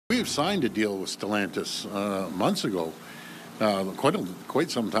We've signed a deal with Stellantis months ago, quite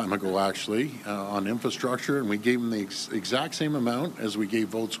some time ago actually, on infrastructure, and we gave them the exact same amount as we gave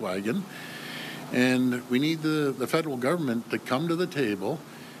Volkswagen. And we need the federal government to come to the table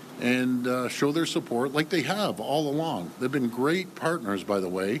and show their support like they have all along. They've been great partners, by the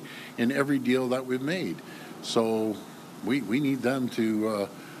way, in every deal that we've made. So we need them to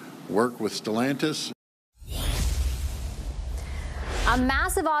work with Stellantis. A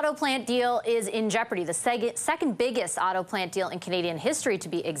massive auto plant deal is in jeopardy, the second biggest auto plant deal in Canadian history, to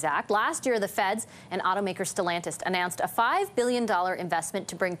be exact. Last year, the feds and automaker Stellantis announced a $5 billion investment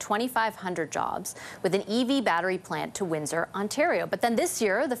to bring 2,500 jobs with an EV battery plant to Windsor, Ontario. But then this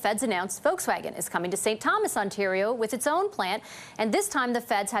year, the feds announced Volkswagen is coming to St. Thomas, Ontario with its own plant. And this time, the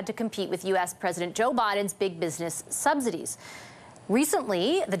feds had to compete with U.S. President Joe Biden's big business subsidies.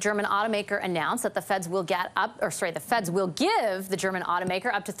 Recently, the German automaker announced that the feds will give the German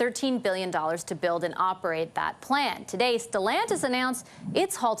automaker up to $13 billion to build and operate that plant. Today, Stellantis announced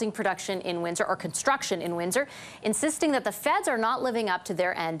it's halting production in Windsor, or construction in Windsor, insisting that the feds are not living up to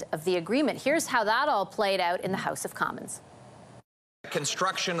their end of the agreement. Here's how that all played out in the House of Commons.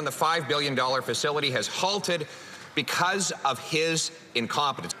 Construction on the $5 billion facility has halted because of his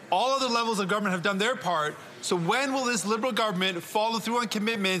incompetence. All other levels of government have done their part. So when will this Liberal government follow through on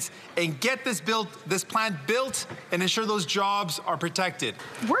commitments and get this plant built and ensure those jobs are protected?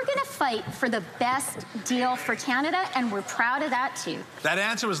 We're going to fight for the best deal for Canada, and we're proud of that too. That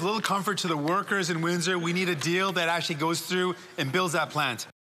answer was little comfort to the workers in Windsor. We need a deal that actually goes through and builds that plant.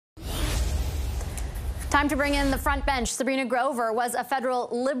 Time to bring in the front bench. Sabrina Grover was a federal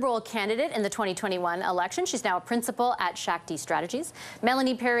Liberal candidate in the 2021 election. She's now a principal at Shakti Strategies.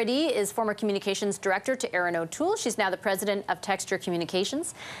 Melanie Paradis is former communications director to Aaron O'Toole. She's now the president of Texture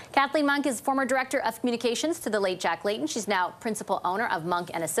Communications. Kathleen Monk is former director of communications to the late Jack Layton. She's now principal owner of Monk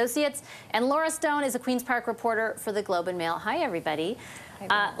and Associates. And Laura Stone is a Queen's Park reporter for the Globe and Mail. Hi, everybody.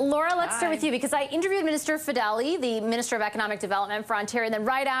 Laura, let's start with you, because I interviewed Minister Fedeli, the Minister of Economic Development for Ontario, and then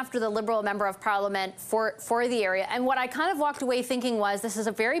right after the Liberal Member of Parliament for the area. And what I kind of walked away thinking was this is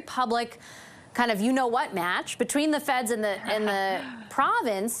a very public kind of you-know-what match between the feds and the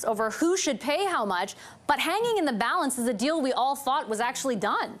province over who should pay how much, but hanging in the balance is a deal we all thought was actually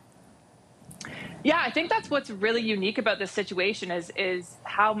done. Yeah, I think that's what's really unique about this situation is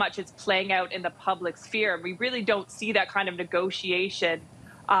how much it's playing out in the public sphere. We really don't see that kind of negotiation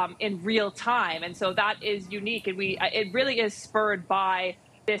in real time. And so that is unique. And it really is spurred by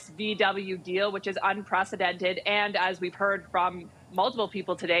this VW deal, which is unprecedented. And as we've heard from multiple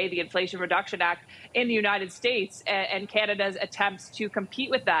people today, the Inflation Reduction Act in the United States and Canada's attempts to compete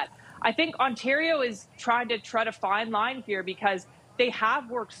with that. I think Ontario is trying to tread a fine line here because they have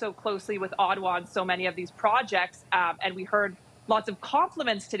worked so closely with Ottawa on so many of these projects. And we heard lots of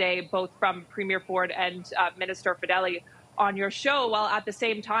compliments today, both from Premier Ford and Minister Fedeli on your show, while at the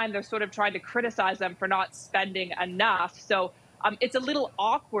same time, they're sort of trying to criticize them for not spending enough. So it's a little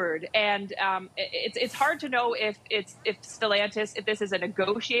awkward. And it's hard to know if Stellantis, if this is a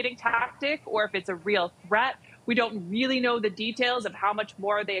negotiating tactic or if it's a real threat. We don't really know the details of how much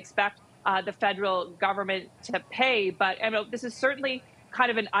more they expect the federal government to pay. But this is certainly kind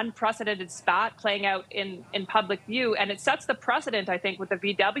of an unprecedented spat playing out in public view. And it sets the precedent, I think, with the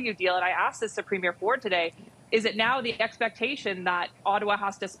VW deal. And I asked this to Premier Ford today. Is it now the expectation that Ottawa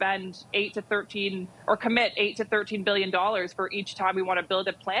has to spend commit $8 to $13 billion for each time we want to build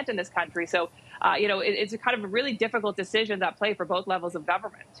a plant in this country? So, it's a kind of a really difficult decision at play for both levels of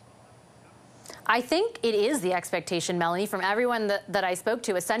government. I think it is the expectation, Melanie, from everyone that I spoke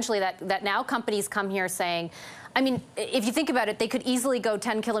to, essentially that now companies come here saying, I mean, if you think about it, they could easily go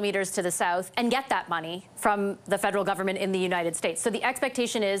 10 kilometers to the south and get that money from the federal government in the United States. So the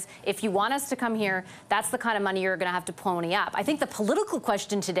expectation is, if you want us to come here, that's the kind of money you're going to have to pony up. I think the political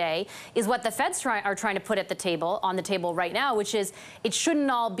question today is what the feds are trying to put on the table right now, which is it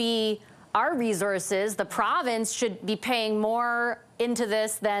shouldn't all be our resources. The province should be paying more into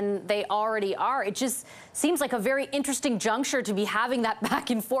this than they already are. It just seems like a very interesting juncture to be having that back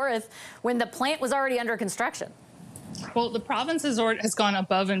and forth when the plant was already under construction. Well, the province has gone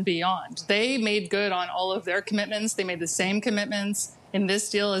above and beyond. They made good on all of their commitments. They made the same commitments in this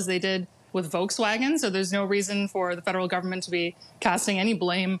deal as they did with Volkswagen. So there's no reason for the federal government to be casting any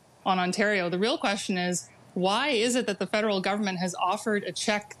blame on Ontario. The real question is, why is it that the federal government has offered a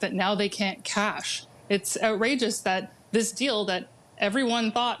check that now they can't cash? It's outrageous that this deal that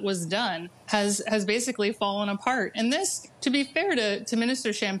everyone thought was done has basically fallen apart. And this, to be fair to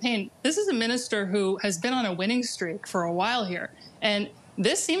Minister Champagne, this is a minister who has been on a winning streak for a while here. And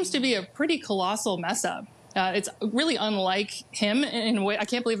this seems to be a pretty colossal mess up. It's really unlike him in a way. I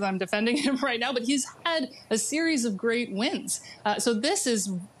can't believe that I'm defending him right now, but he's had a series of great wins. So this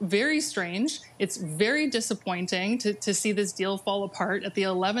is very strange. It's very disappointing to see this deal fall apart at the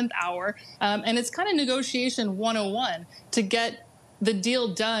 11th hour. And it's kind of negotiation 101 to get the deal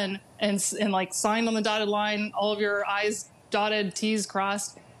done and like signed on the dotted line, all of your I's dotted, T's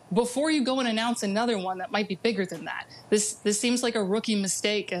crossed, before you go and announce another one that might be bigger than that. This seems like a rookie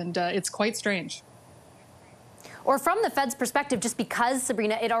mistake, and it's quite strange. Or from the Fed's perspective, just because,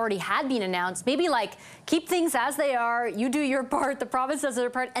 Sabrina, it already had been announced, maybe like keep things as they are, you do your part, the province does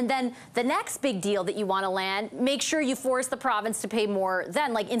their part, and then the next big deal that you want to land, make sure you force the province to pay more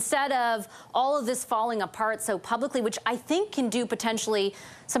then. Like instead of all of this falling apart so publicly, which I think can do potentially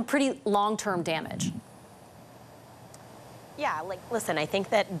some pretty long-term damage. Yeah, like, listen, I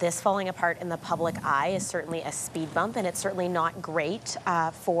think that this falling apart in the public eye is certainly a speed bump, and it's certainly not great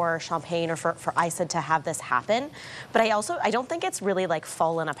for Champagne or for ISA to have this happen. But I don't think it's really like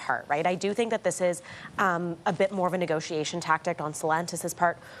fallen apart, right? I do think that this is a bit more of a negotiation tactic on Stellantis'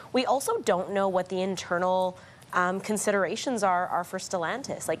 part. We also don't know what the internal considerations are for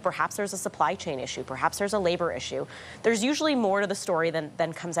Stellantis. Like perhaps there's a supply chain issue, perhaps there's a labor issue. There's usually more to the story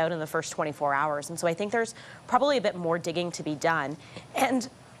than comes out in the first 24 hours. And so I think there's probably a bit more digging to be done. And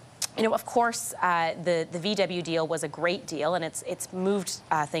you know, of course, the VW deal was a great deal, and it's moved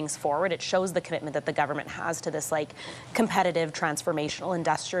things forward. It shows the commitment that the government has to this like competitive, transformational,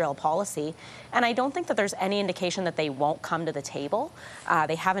 industrial policy. And I don't think that there's any indication that they won't come to the table.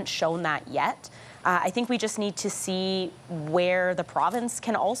 They haven't shown that yet. I think we just need to see where the province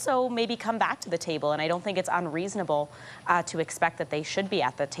can also maybe come back to the table. And I don't think it's unreasonable to expect that they should be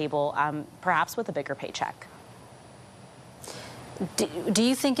at the table, perhaps with a bigger paycheck. Do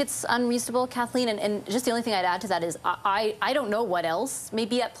you think it's unreasonable, Kathleen? And just the only thing I'd add to that is I don't know what else may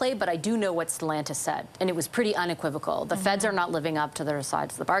be at play, but I do know what Stellantis said, and it was pretty unequivocal. The feds are not living up to their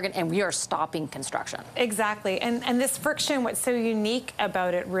sides of the bargain, and we are stopping construction. Exactly. And this friction, what's so unique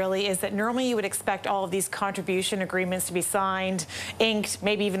about it really is that normally you would expect all of these contribution agreements to be signed, inked,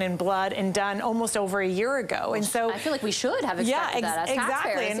 maybe even in blood, and done almost over a year ago. And so I feel like we should have expected that as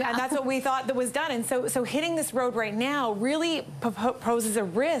taxpayers. And that's what we thought that was done. And so hitting this road right now really poses a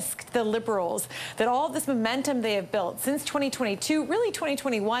risk to the Liberals that all of this momentum they have built since 2022, really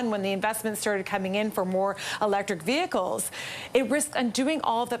 2021, when the investments started coming in for more electric vehicles, it risks undoing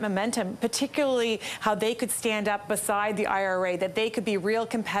all of that momentum, particularly how they could stand up beside the IRA, that they could be real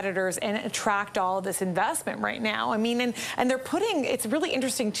competitors and attract all of this investment right now. I mean, and they're putting, it's really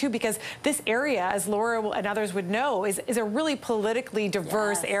interesting too, because this area, as Laura and others would know, is a really politically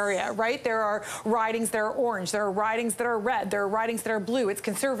diverse area, right? There are ridings that are orange, there are ridings that are red, there are ridings that are blue. It's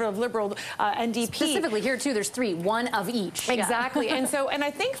conservative, liberal, NDP. Specifically here too, there's three, one of each. Exactly. And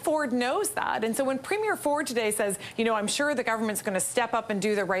I think Ford knows that. And so when Premier Ford today says, you know, I'm sure the government's going to step up and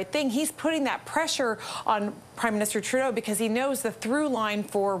do the right thing, he's putting that pressure on Prime Minister Trudeau because he knows the through line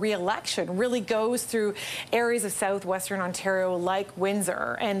for re-election really goes through areas of southwestern Ontario like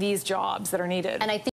Windsor and these jobs that are needed. And I think